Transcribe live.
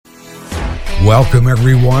Welcome,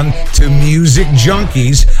 everyone, to Music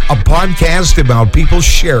Junkies, a podcast about people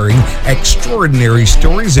sharing extraordinary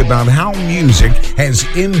stories about how music has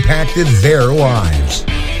impacted their lives.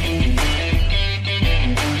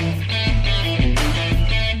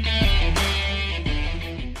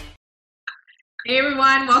 Hey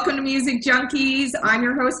everyone, welcome to Music Junkies. I'm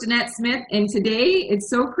your host, Annette Smith, and today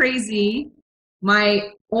it's so crazy. My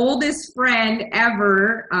oldest friend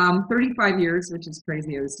ever, 35 years, which is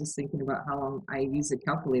crazy. I was just thinking about how long I use a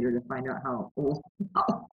calculator to find out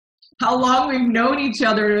how long we've known each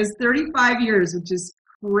other. It was 35 years, which is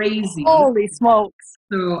crazy. Holy smokes.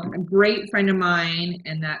 So a great friend of mine,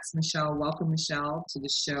 and that's Michelle. Welcome, Michelle, to the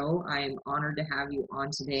show. I am honored to have you on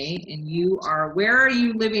today. And where are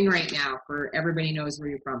you living right now? For everybody knows where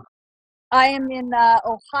you're from. I am in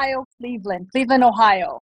Ohio, Cleveland,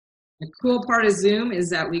 Ohio. The cool part of Zoom is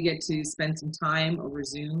that we get to spend some time over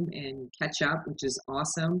Zoom and catch up, which is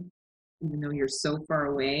awesome. Even though you're so far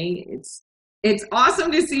away, it's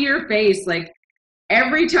awesome to see your face. Like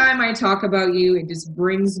every time I talk about you, it just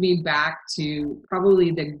brings me back to probably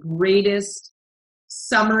the greatest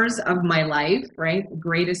summers of my life, right? The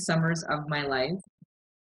greatest summers of my life.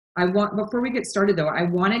 Before we get started though, I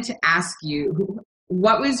wanted to ask you,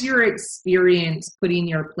 what was your experience putting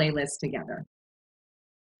your playlist together?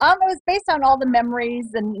 It was based on all the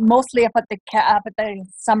memories and mostly up at the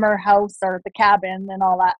summer house or the cabin and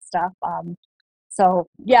all that stuff. So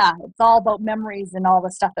yeah, it's all about memories and all the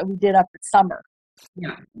stuff that we did up at summer.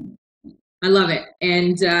 Yeah, I love it.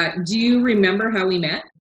 And do you remember how we met?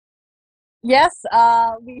 Yes,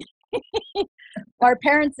 we our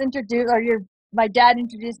parents my dad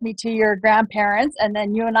introduced me to your grandparents, and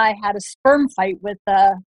then you and I had a sperm fight with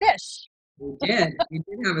fish. We did. We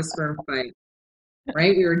did have a sperm fight.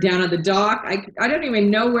 Right, we were down at the dock. I don't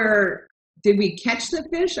even know did we catch the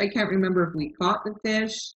fish? I can't remember if we caught the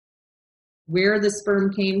fish, where the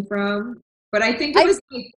sperm came from. But I think it was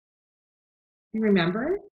like, you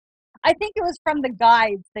remember? I think it was from the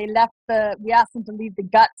guides. We asked them to leave the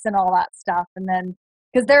guts and all that stuff, and then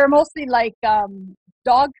because they were mostly like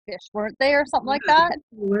dogfish, weren't they, or something like that?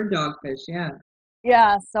 We were dogfish, yeah.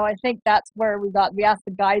 Yeah, so I think that's where we asked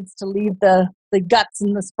the guides to leave the guts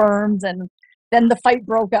and the sperms, and then the fight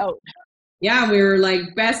broke out. Yeah, we were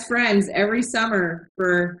like best friends every summer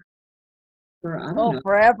for I don't know,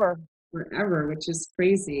 forever, which is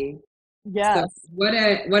crazy. Yes. So what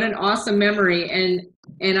an awesome memory,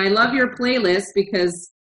 and I love your playlist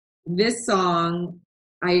because this song,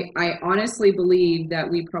 I honestly believe that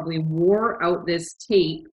we probably wore out this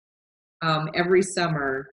tape every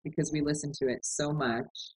summer because we listened to it so much.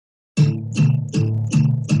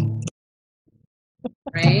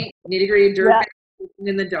 Right? Nitty-Gritty Dirt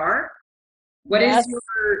in the Dark. What is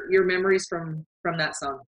your memories from that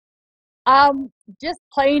song? Just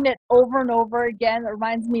playing it over and over again. It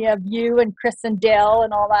reminds me of you and Chris and Dale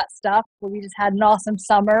and all that stuff. We just had an awesome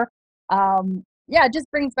summer. It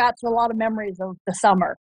just brings back to a lot of memories of the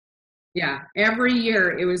summer. Yeah, every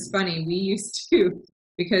year it was funny. We used to,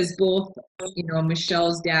 because both,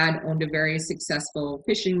 Michelle's dad owned a very successful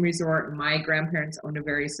fishing resort, and my grandparents owned a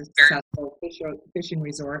very successful fishing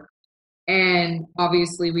resort. And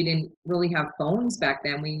obviously, we didn't really have phones back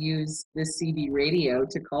then. We used the CB radio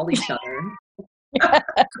to call each other.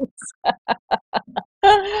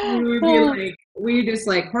 we just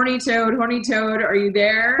like, horny toad, are you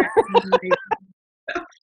there?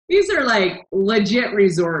 These are like legit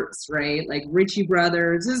resorts, right? Like Ritchie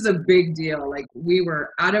Brothers. This is a big deal. Like we were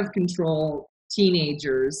out of control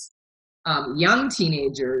teenagers, young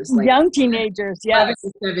teenagers. Like young teenagers, yes.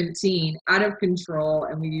 17, out of control.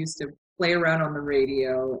 And we used to play around on the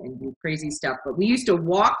radio and do crazy stuff. But we used to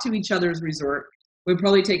walk to each other's resort. It would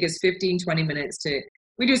probably take us 15, 20 minutes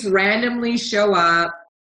we just randomly show up,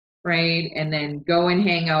 right? And then go and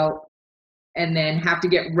hang out, and then have to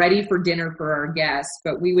get ready for dinner for our guests.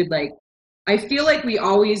 But we would I feel like we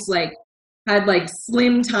always had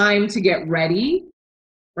slim time to get ready,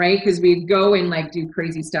 right? Because we'd go and do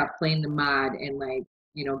crazy stuff, play in the mud, and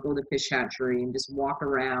go to the fish hatchery and just walk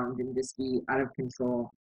around and just be out of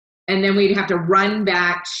control. And then we'd have to run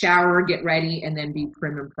back, shower, get ready, and then be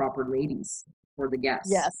prim and proper ladies for the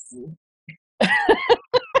guests. Yes.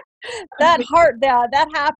 That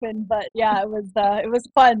happened, but yeah, it was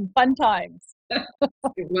fun times.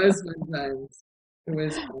 It was fun times. It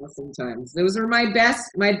was awesome times. Those are my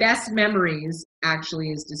best memories,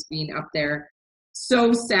 actually, is just being up there.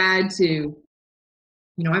 So sad to,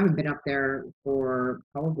 I haven't been up there for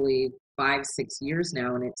probably 5-6 years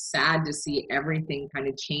now, and it's sad to see everything kind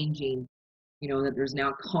of changing. That there's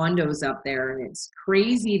now condos up there, and it's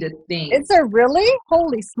crazy to think. Is there really?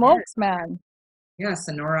 Holy smokes, man. Yeah,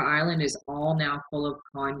 Sonora Island is all now full of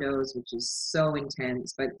condos, which is so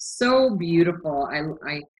intense, but so beautiful.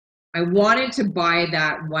 I wanted to buy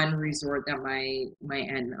that one resort that my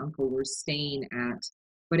aunt and uncle were staying at,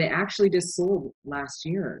 but it actually just sold last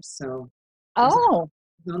year. So it was Oh,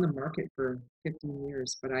 on the market for 15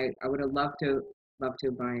 years, but I would have loved to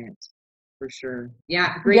buy it for sure.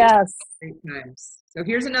 Yeah, yes. great times. So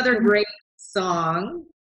here's another great song,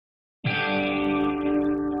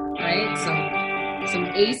 right? Some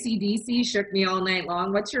AC/DC shook me all night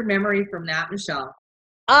long. What's your memory from that, Michelle?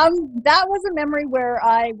 That was a memory where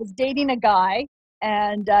I was dating a guy,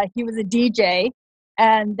 and he was a DJ,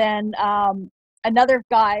 and then another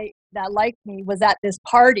guy that liked me was at this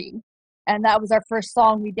party, and that was our first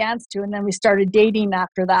song we danced to, and then we started dating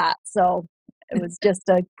after that. So it was just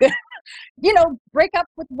a good, break up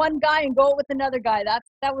with one guy and go with another guy. That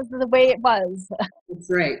was the way it was. That's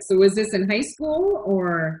right. So was this in high school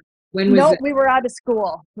or when was No, it? we were out of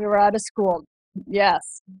school. We were out of school.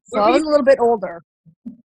 Yes. So What I were was you, a little bit older.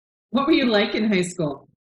 what were you like in high school?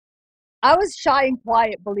 I was shy and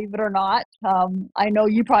quiet, believe it or not. I know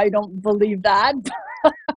you probably don't believe that.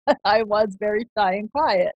 But I was very shy and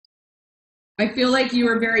quiet. I feel like you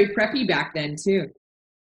were very preppy back then too.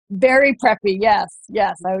 Very preppy, yes,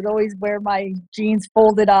 yes. I would always wear my jeans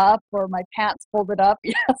folded up or my pants folded up.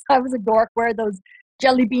 Yes, I was a dork. Wear those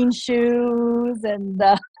jelly bean shoes and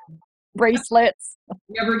bracelets.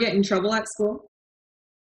 You ever get in trouble at school?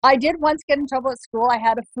 I did once get in trouble at school. I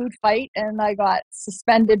had a food fight and I got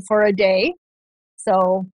suspended for a day.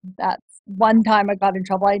 So that's one time I got in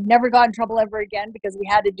trouble. I never got in trouble ever again because we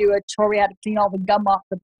had to do a chore. We had to clean all the gum off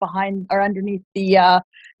the behind or underneath the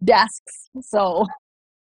desks. So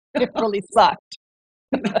it really sucked.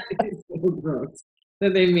 That is so gross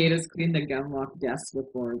that they made us clean the gum off desks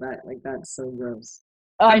before. That's so gross.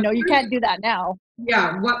 I know you can't do that now.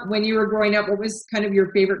 Yeah, when you were growing up, what was kind of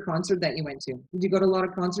your favorite concert that you went to? Did you go to a lot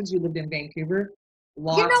of concerts? You lived in Vancouver?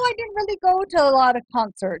 Lots. I didn't really go to a lot of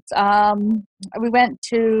concerts. We went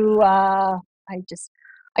to I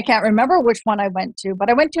can't remember which one I went to, but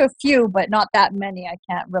I went to a few, but not that many. I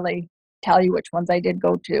can't really tell you which ones I did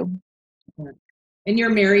go to. And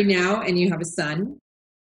you're married now and you have a son?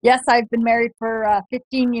 Yes, I've been married for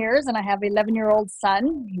 15 years and I have an 11-year-old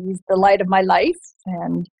son. He's the light of my life.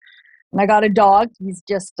 And I got a dog. He's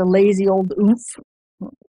just a lazy old oof.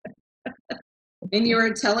 And you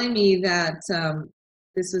were telling me that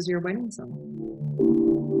this was your wedding song,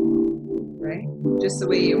 right? Just the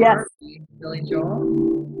way you Yes. are, Billy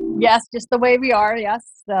Joel. Yes, just the way we are.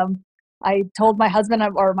 Yes. I told my husband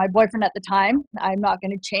or my boyfriend at the time, I'm not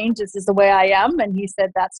going to change. This is the way I am. And he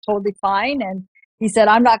said, that's totally fine. And he said,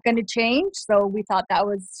 I'm not going to change. So we thought that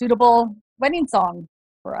was suitable wedding song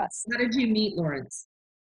for us. How did you meet Lawrence?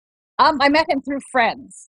 I met him through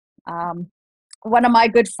friends. One of my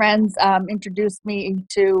good friends introduced me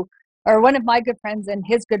to, or one of my good friends and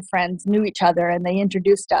his good friends knew each other and they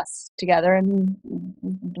introduced us together and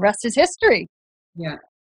the rest is history. Yeah.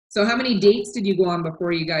 So how many dates did you go on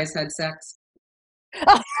before you guys had sex?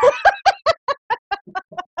 I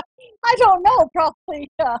don't know, probably.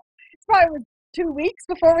 It's probably 2 weeks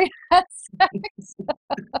before we had sex.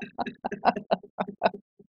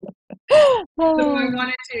 So I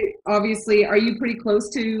wanted to, obviously, are you pretty close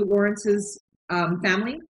to Lawrence's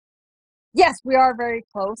family? Yes, we are very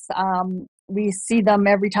close. We see them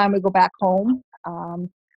every time we go back home.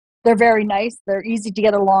 They're very nice. They're easy to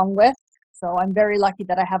get along with. So I'm very lucky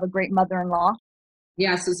that I have a great mother-in-law.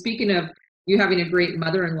 Yeah, so speaking of you having a great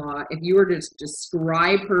mother-in-law, if you were to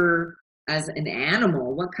describe her as an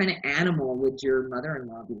animal, what kind of animal would your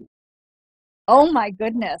mother-in-law be? Oh my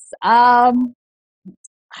goodness. I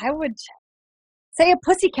would say a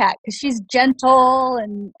pussycat because she's gentle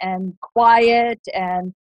and quiet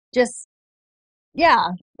and just, yeah,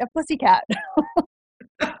 a pussycat.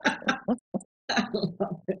 I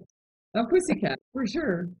love it. A pussycat, for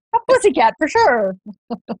sure. A pussycat for sure.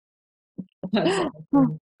 That's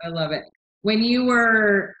awesome. I love it. When you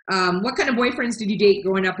were, what kind of boyfriends did you date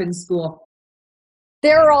growing up in school?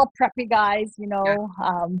 They're all preppy guys,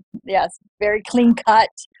 yes, very clean cut.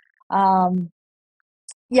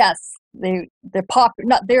 Yes, they're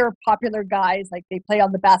popular guys, like they play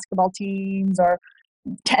on the basketball teams or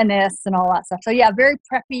tennis and all that stuff. So yeah, very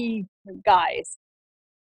preppy guys.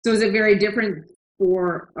 So is it very different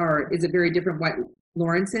or is it very different what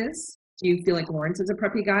Lawrence is? Do you feel like Lawrence is a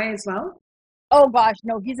preppy guy as well? Oh gosh,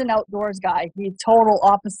 no, he's an outdoors guy. He's total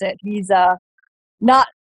opposite. He's not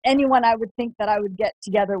anyone I would think that I would get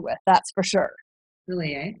together with, that's for sure.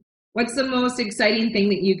 Really, eh? What's the most exciting thing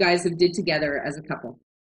that you guys have did together as a couple?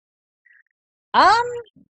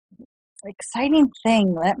 Exciting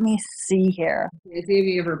thing. Let me see here. Has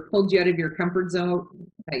he ever pulled you out of your comfort zone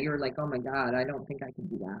that you're like, oh my God, I don't think I can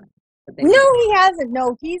do that? But then No, he hasn't.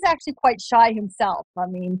 No, he's actually quite shy himself. I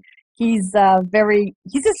mean, he's a very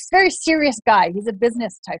serious guy. He's a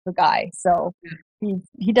business type of guy. So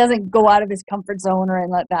he doesn't go out of his comfort zone or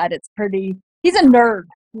anything like that. He's a nerd.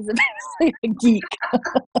 He's a geek.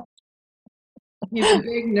 he's a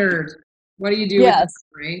big nerd. What do you do? Yes.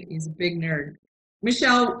 With him, right? He's a big nerd.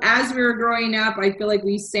 Michelle, as we were growing up, I feel like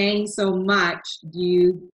we sang so much. Do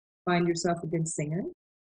you find yourself a good singer?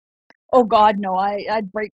 Oh God, no!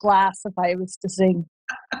 I'd break glass if I was to sing.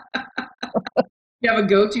 You have a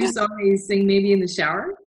go-to song that you sing maybe in the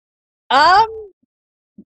shower?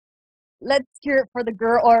 Let's hear it for the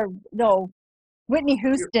girl, or no, Whitney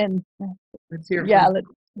Houston. Let's hear it. Yeah,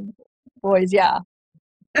 boys, yeah.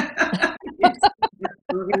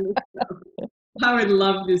 I would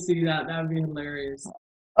love to see that. That would be hilarious.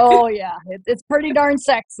 Oh yeah, it's pretty darn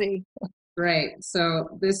sexy. Right.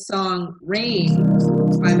 So this song, Rain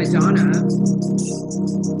by Madonna,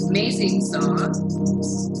 amazing song.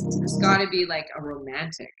 There's got to be like a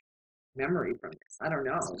romantic memory from this. I don't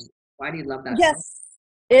know. Why do you love that Yes,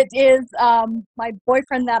 song? it is. My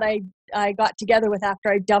boyfriend that I got together with after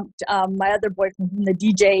I dumped my other boyfriend from the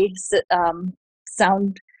DJ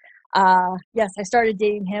sound. Yes, I started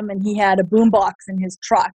dating him, and he had a boombox in his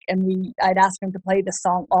truck, and I'd ask him to play this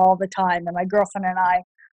song all the time, and my girlfriend and I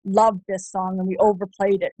loved this song, and we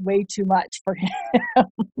overplayed it way too much for him.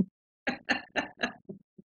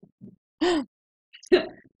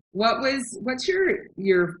 What's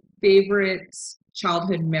your favorite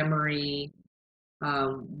childhood memory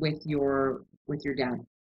with your dad?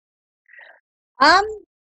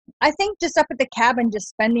 I think just up at the cabin, just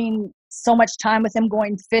spending so much time with him,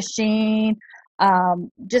 going fishing,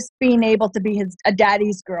 just being able to be a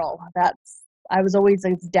daddy's girl. I was always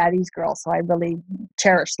his daddy's girl, so I really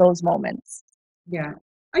cherish those moments. Yeah.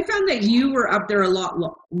 I found that you were up there a lot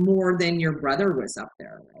more than your brother was up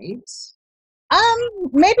there, right?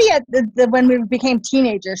 Maybe at when we became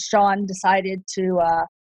teenagers, Sean decided to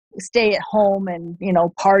stay at home and,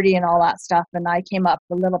 party and all that stuff, and I came up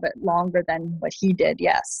a little bit longer than what he did.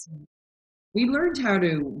 Yes. We learned how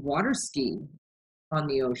to water ski on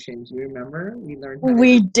the ocean. Do you remember?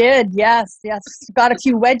 We did. Yes. Got a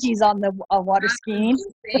few wedgies on the water skiing.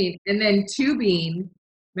 And then tubing.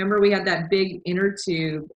 Remember, we had that big inner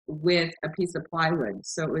tube with a piece of plywood,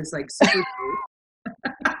 so it was like super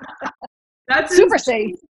safe. That's super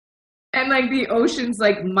safe. And like the ocean's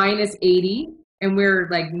like -80, and we're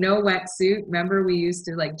like no wetsuit. Remember, we used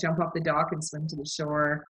to like jump off the dock and swim to the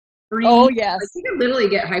shore. Free. Oh yes. Like, you can literally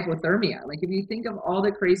get hypothermia. Like if you think of all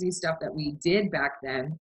the crazy stuff that we did back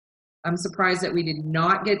then, I'm surprised that we did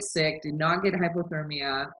not get sick, did not get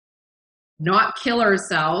hypothermia, not kill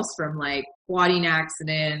ourselves from like quadding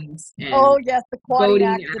accidents. And oh yes, the quadding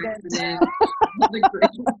accidents.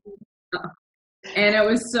 And it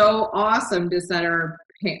was so awesome just that our,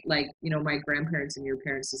 my grandparents and your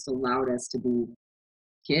parents just allowed us to be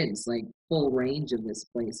kids, like full range of this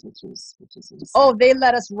place, which is insane. Oh, they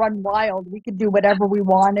let us run wild. We could do whatever we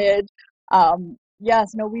wanted.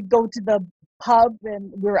 We'd go to the pub,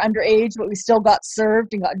 and we were underage, but we still got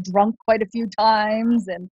served and got drunk quite a few times.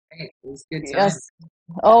 And it was good time. Yes.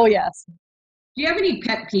 Oh yes. Do you have any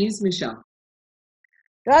pet peeves, Michelle?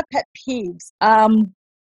 Got pet peeves.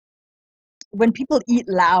 When people eat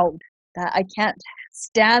loud, that I can't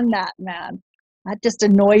stand that, man. That just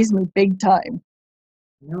annoys me big time.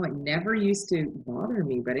 No, it never used to bother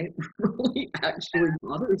me, but it really actually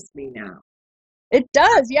bothers me now. It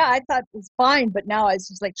does, yeah. I thought it was fine, but now it's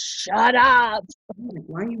just like, shut up. Like,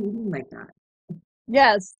 why are you eating like that?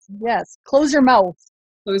 Yes. Close your mouth.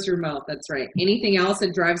 Close your mouth, that's right. Anything else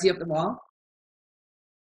that drives you up the wall?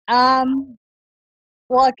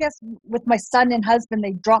 Well, I guess with my son and husband,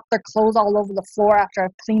 they drop their clothes all over the floor after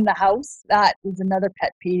I've cleaned the house. That is another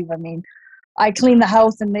pet peeve. I mean, I clean the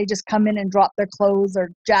house and they just come in and drop their clothes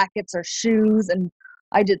or jackets or shoes, and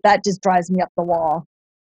that just drives me up the wall.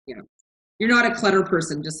 Yeah. You're not a clutter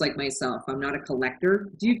person, just like myself. I'm not a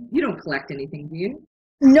collector. You don't collect anything, do you?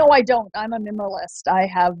 No, I don't. I'm a minimalist. I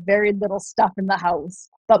have very little stuff in the house.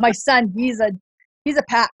 But my son, he's a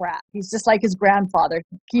pack rat. He's just like his grandfather.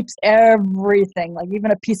 He keeps everything, like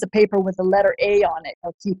even a piece of paper with the letter A on it.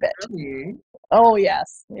 He'll keep it. Really? Oh,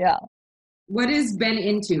 yes. Yeah. What is Ben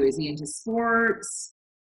into? Is he into sports?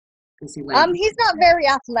 Is he like? He's not very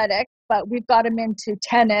athletic, but we've got him into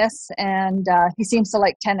tennis, and he seems to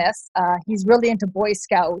like tennis. He's really into Boy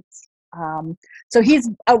Scouts. So he's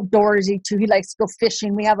outdoorsy too. He likes to go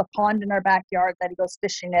fishing. We have a pond in our backyard that he goes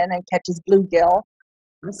fishing in and catches bluegill.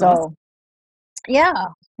 That's so awesome. Yeah,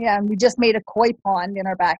 yeah, and we just made a koi pond in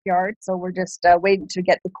our backyard, so we're just waiting to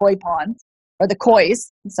get the koi ponds or the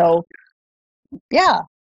kois. So yeah,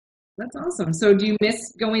 That's awesome. So do you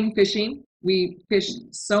miss going fishing? We fished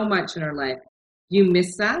so much in our life. Do you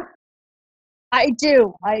miss that? I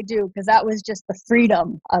do, because that was just the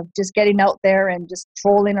freedom of just getting out there and just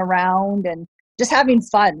trolling around and just having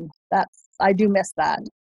fun. I do miss that.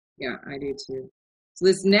 Yeah, I do too. So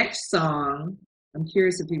this next song, I'm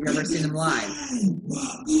curious if you've ever seen them live.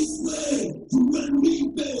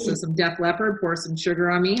 So some Def Leppard, Pour Some Sugar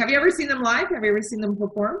on Me. Have you ever seen them live? Have you ever seen them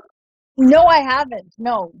perform? No, I haven't.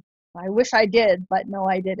 No, I wish I did, but no,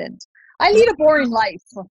 I didn't. I lead a boring life.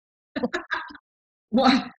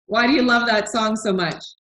 Why do you love that song so much?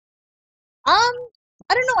 I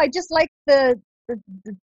don't know. I just like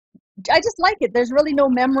I just like it. There's really no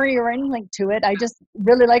memory or anything to it. I just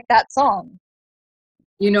really like that song.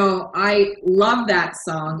 You know, I love that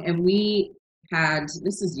song, and we had,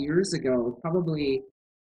 this is years ago, probably,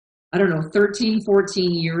 I don't know, 13,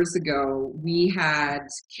 14 years ago, we had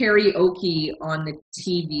karaoke on the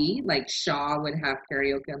TV, like Shaw would have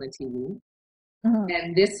karaoke on the TV. Mm-hmm.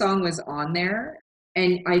 And this song was on there,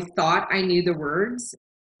 and I thought I knew the words,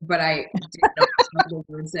 but I did not know the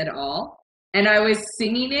words at all. And I was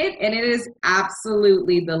singing it, and it is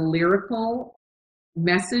absolutely the lyrical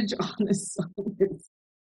message on the song is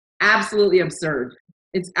absolutely absurd.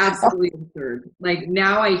 It's absolutely absurd. Like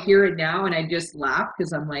now I hear it now and I just laugh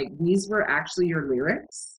because I'm like, these were actually your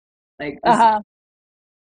lyrics. Like, I'll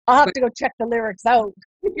have to go check the lyrics out.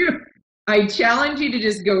 I challenge you to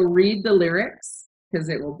just go read the lyrics because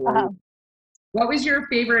it will bore you. What was your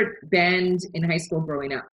favorite band in high school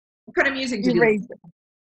growing up? What kind of music did you like?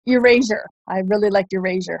 Erasure. I really liked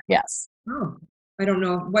Erasure. Yes. Oh, I don't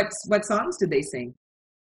know. What songs did they sing?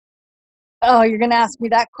 Oh, you're going to ask me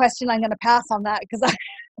that question. I'm going to pass on that because I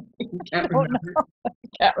don't know. I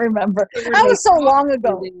can't remember. That was so long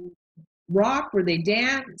ago. Were they rock? Were they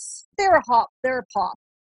dance? They're pop.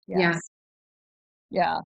 Yes.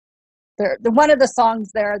 Yeah. They're one of the songs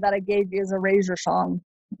there that I gave you is a Erasure song.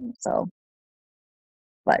 So,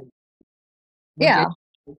 but yeah.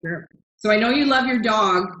 Sure. So I know you love your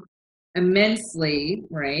dog immensely,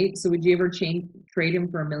 right? So would you ever trade him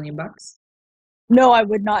for $1 million? No, I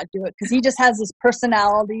would not do it because he just has this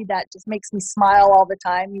personality that just makes me smile all the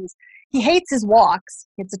time. He hates his walks.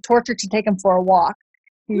 It's a torture to take him for a walk.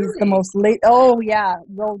 He's really? The most late. Oh yeah,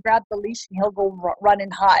 we'll grab the leash and he'll go run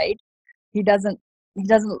and hide. He doesn't,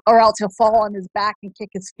 or else he'll fall on his back and kick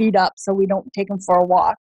his feet up. So we don't take him for a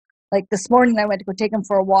walk. Like this morning, I went to go take him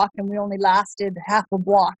for a walk and we only lasted half a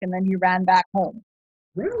block and then he ran back home.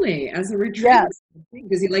 Really? As a retreat? Yes.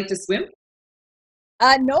 Does he like to swim?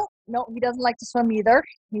 No, he doesn't like to swim either.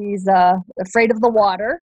 He's afraid of the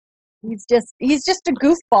water. He's just a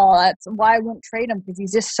goofball. That's why I wouldn't trade him because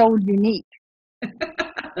he's just so unique.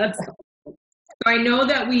 So I know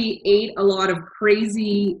that we ate a lot of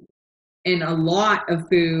crazy and a lot of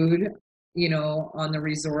food, you know, on the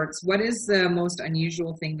resorts. What is the most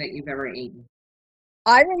unusual thing that you've ever eaten?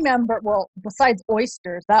 I remember, well, besides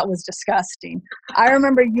oysters, that was disgusting. I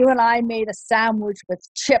remember you and I made a sandwich with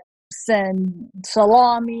chips and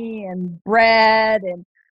salami and bread and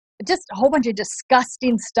just a whole bunch of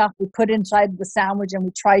disgusting stuff we put inside the sandwich and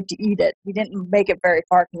we tried to eat it. We didn't make it very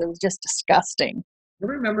far because it was just disgusting. I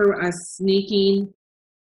remember us sneaking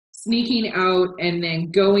out and then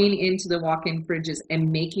going into the walk-in fridges and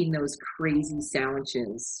making those crazy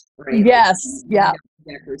sandwiches, right? Yes, yeah.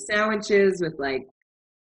 Decker sandwiches with like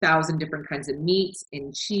 1,000 different kinds of meats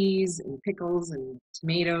and cheese and pickles and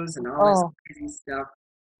tomatoes and all this crazy stuff.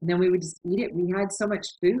 And then we would just eat it. We had so much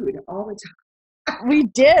food all the time. We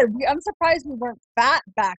did. I'm surprised we weren't fat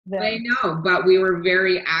back then. I know, but we were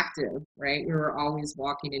very active, right? We were always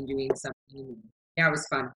walking and doing something. Yeah, it was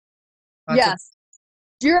fun. Yes.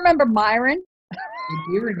 Do you remember Myron? I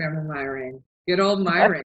do remember Myron. Good old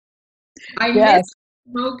Myron. I miss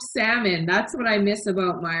smoked salmon. That's what I miss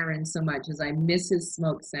about Myron so much is I miss his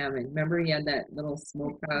smoked salmon. Remember he had that little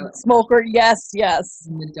smoker? Yes.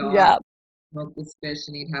 And the dog smoked this fish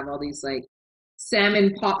and he'd have all these like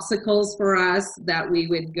salmon popsicles for us that we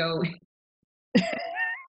would go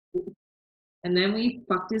and then we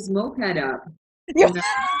fucked his moped up.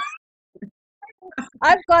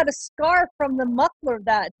 I've got a scar from the muffler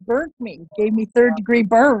that burnt me, gave me 3rd-degree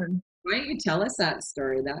burn. Why don't you tell us that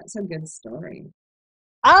story? That's a good story.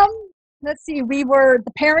 Let's see. The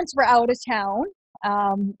parents were out of town,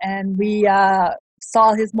 and we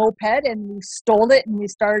saw his moped and we stole it and we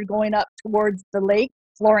started going up towards the lake,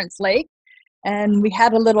 Florence Lake, and we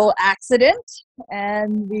had a little accident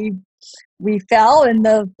and we fell and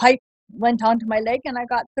the pipe went onto my leg and I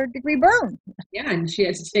got 3rd-degree burn. Yeah, and she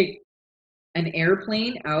had to take an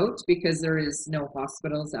airplane out because there is no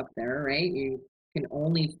hospitals up there, right? You can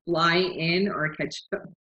only fly in or catch a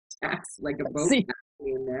taxi, like a boat taxi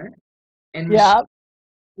in there. And Yeah.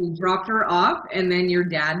 you dropped her off, and then your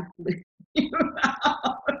dad flew you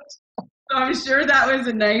out. So I'm sure that was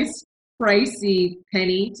a nice, pricey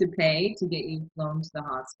penny to pay to get you flown to the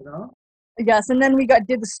hospital. Yes, and then we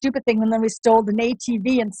did the stupid thing, and then we stole an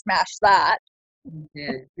ATV and smashed that. You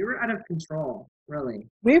did. You were out of control, really.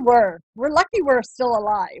 We were. We're lucky we're still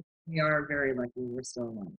alive. We are very lucky we're still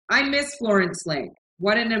alive. I miss Florence Lake.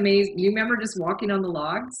 What an amazing! You remember just walking on the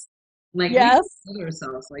logs? Like, yes. We killed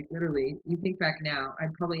ourselves, like literally. You think back now,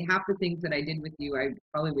 I'd probably half the things that I did with you, I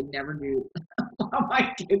probably would never do. All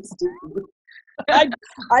my kids do.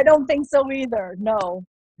 I don't think so either. No.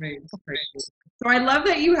 Right. So I love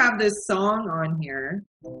that you have this song on here.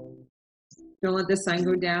 Don't Let the Sun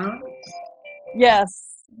Go Down.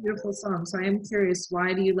 Yes. Beautiful song. So I am curious,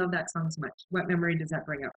 why do you love that song so much? What memory does that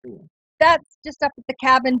bring up for you? That's just up at the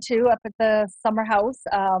cabin too, up at the summer house.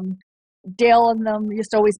 Dale and them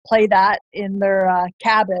used to always play that in their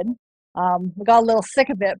cabin. We got a little sick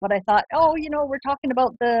of it, but I thought, we're talking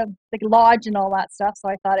about the lodge and all that stuff, so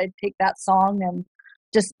I thought I'd take that song and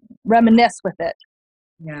just reminisce with it.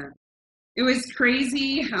 Yeah. It was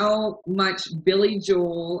crazy how much Billy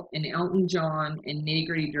Joel and Elton John and Nitty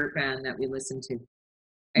Gritty Dirt Band that we listened to.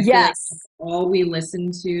 I feel like that's all we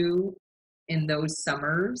listened to in those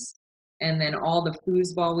summers. And then all the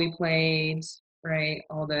foosball we played, right?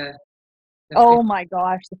 All the oh my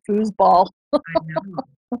gosh, the foosball. I know.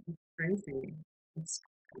 It's crazy.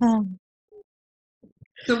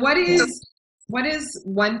 So what is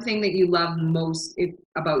one thing that you love most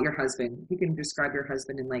about your husband? If you can describe your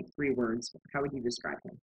husband in like 3 words, how would you describe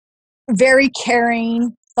him? Very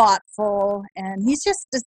caring, thoughtful, and he's just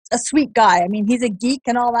a sweet guy. I mean, he's a geek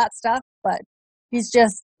and all that stuff, but he's a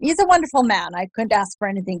wonderful man. I couldn't ask for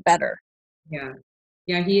anything better. Yeah,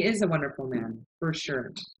 he is a wonderful man, for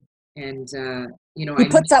sure. And, he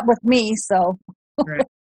puts up with me, so. Right.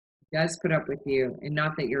 He does put up with you, and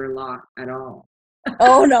not that you're a lot at all.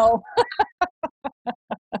 Oh, no.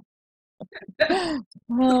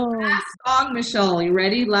 Last song, Michelle. You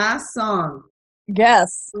ready? Last song.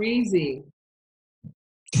 Yes. Crazy.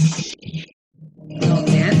 Little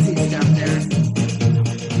Nancy stuff there.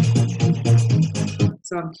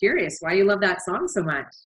 So I'm curious, why you love that song so much?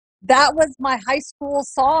 That was my high school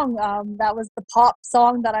song. That was the pop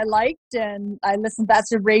song that I liked, and I listened to that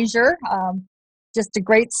to Erasure. Just a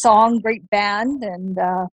great song, great band, and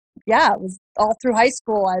it was all through high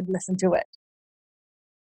school I'd listen to it.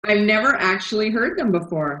 I've never actually heard them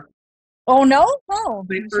before. Oh, no? Oh.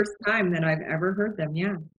 My first time that I've ever heard them,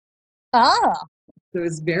 yeah. Ah. So it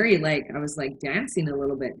was very I was dancing a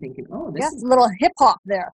little bit, thinking, this is a little hip-hop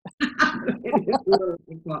there. It is a little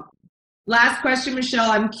hip-hop. Last question,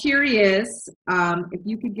 Michelle. I'm curious if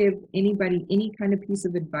you could give anybody any kind of piece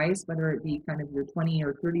of advice, whether it be kind of your 20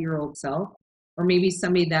 or 30-year-old self, or maybe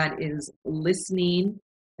somebody that is listening,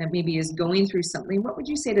 that maybe is going through something, what would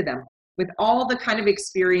you say to them with all the kind of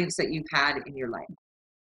experience that you've had in your life?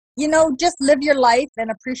 Just live your life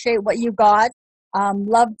and appreciate what you got.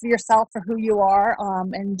 Love yourself for who you are,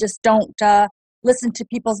 and just don't listen to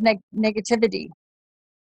people's negativity.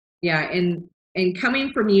 Yeah, and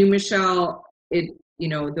coming from you, Michelle,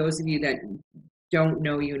 those of you that don't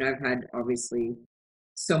know you, and I've had obviously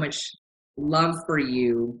so much love for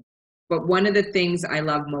you, but one of the things I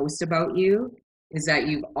love most about you is that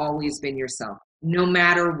you've always been yourself. No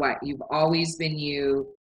matter what, you've always been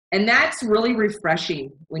you. And that's really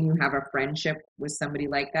refreshing when you have a friendship with somebody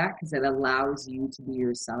like that, because it allows you to be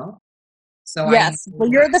yourself. So yes, well,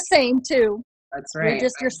 you're the same too. That's right. You're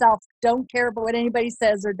just yourself. Don't care about what anybody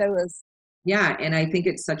says or does. Yeah, and I think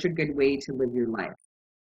it's such a good way to live your life.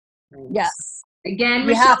 Right? Yes. Again,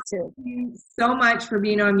 Michelle, thank you so much for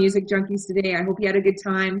being on Music Junkies today. I hope you had a good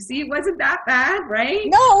time. See, it wasn't that bad, right?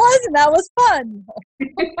 No, it wasn't. That was fun.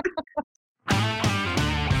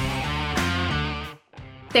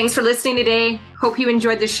 Thanks for listening today. Hope you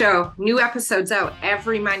enjoyed the show. New episodes out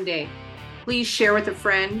every Monday. Please share with a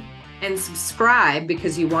friend and subscribe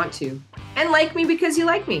because you want to. And like me because you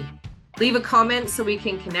like me. Leave a comment so we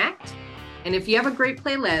can connect. And if you have a great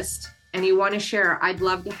playlist and you want to share, I'd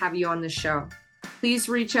love to have you on the show. Please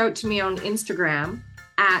reach out to me on Instagram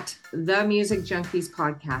at The Music Junkies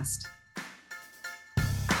Podcast.